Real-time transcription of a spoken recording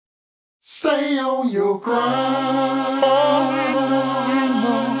Stay on your grind. Oh, I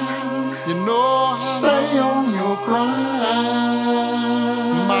know, you know. Stay on your grind.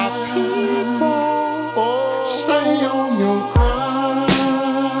 My people, oh, stay on your grind.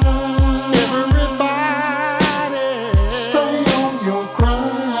 Everybody, stay on your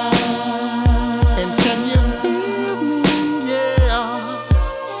grind. And can you feel me? Yeah.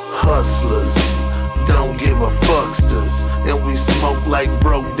 Hustlers, don't give a fucksters, and we smoke like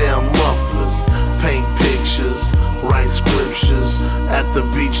broke down mufflers. Paint pictures, write scriptures, at the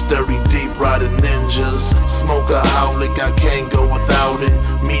beach 30 deep riding ninjas. Smoke a howlick, I can't go without it.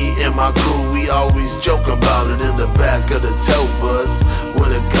 Me and my crew, we always joke about it. In the back of the tow bus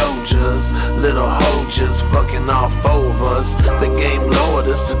with a go-just, little hoe just fucking off over us. The game lord,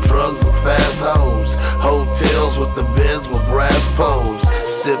 it's the drugs and fast hoes. Hotels with the beds with brass poles.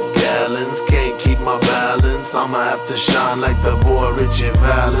 Sip gallons, can't keep my balance. I'ma have to shine like the boy Richie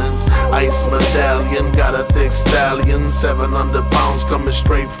Valens. Ice medallion, got a thick stallion. 700 pounds coming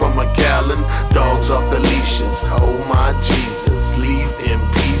straight from a gallon. Dogs off the leashes, oh my Jesus. Leave in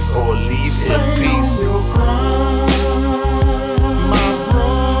peace or leave in pieces.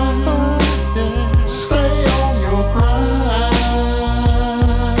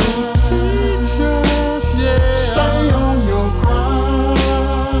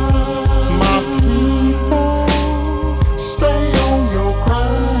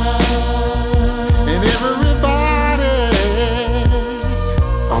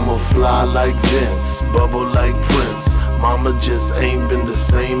 Fly like Vince, bubble like Prince. Mama just ain't been the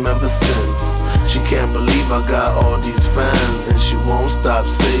same ever since. She can't believe I got all these fans, and she won't stop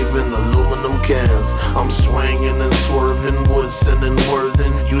saving aluminum cans. I'm swinging and swerving, Woodson and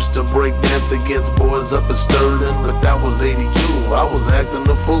Worthing. Used to break dance against boys up at Sterling, but that was 82, I was acting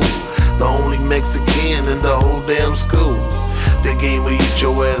a fool. The only Mexican in the whole damn school. The game will eat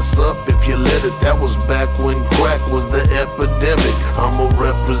your ass up if you let it. That was back when crack was the epidemic. I'ma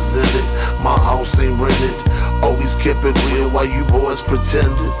represent it, my house ain't rented. Always kept it real while you boys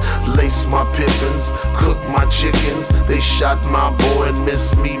pretended. Lace my pippins, cook my chickens. They shot my boy and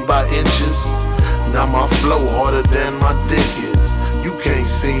missed me by inches. Now my flow harder than my dick is. You can't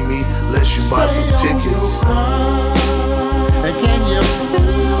see me unless you buy some tickets. And can you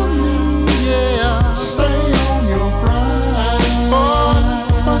feel me? Yeah. Stay on your grind. Oh,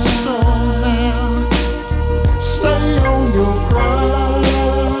 that's my showdown. Stay on your grind.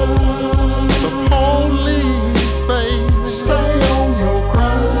 The police, baby. Stay on your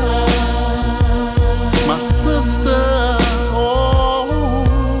grind. My sister, oh,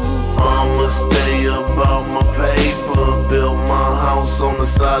 I'ma stay about my paper. Build my house on a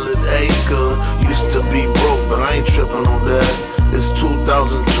solid acre. Used to be broke, but I ain't tripping on that. It's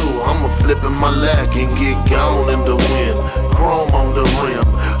 2002, I'ma flip in my lack and get gone in the wind. Chrome on the rim,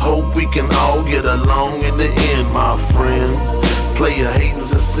 hope we can all get along in the end, my friend. Player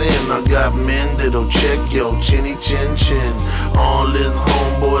hating's a sin, I got men that'll check your chinny chin chin. All his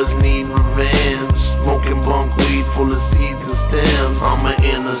homeboys need revenge. Smoking bunk weed full of seeds and stems. I'm an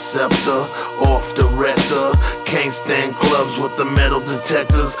interceptor, off director. Can't stand clubs with the metal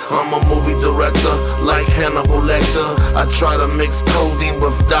detectors. I'm a movie director, like Hannibal Lecter. I try to mix codeine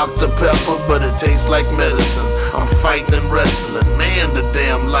with Dr. Pepper, but it tastes like medicine. I'm fighting and wrestling, man, the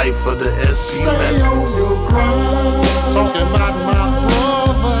damn life of the SPM. Stay on your grind. talking about my brother.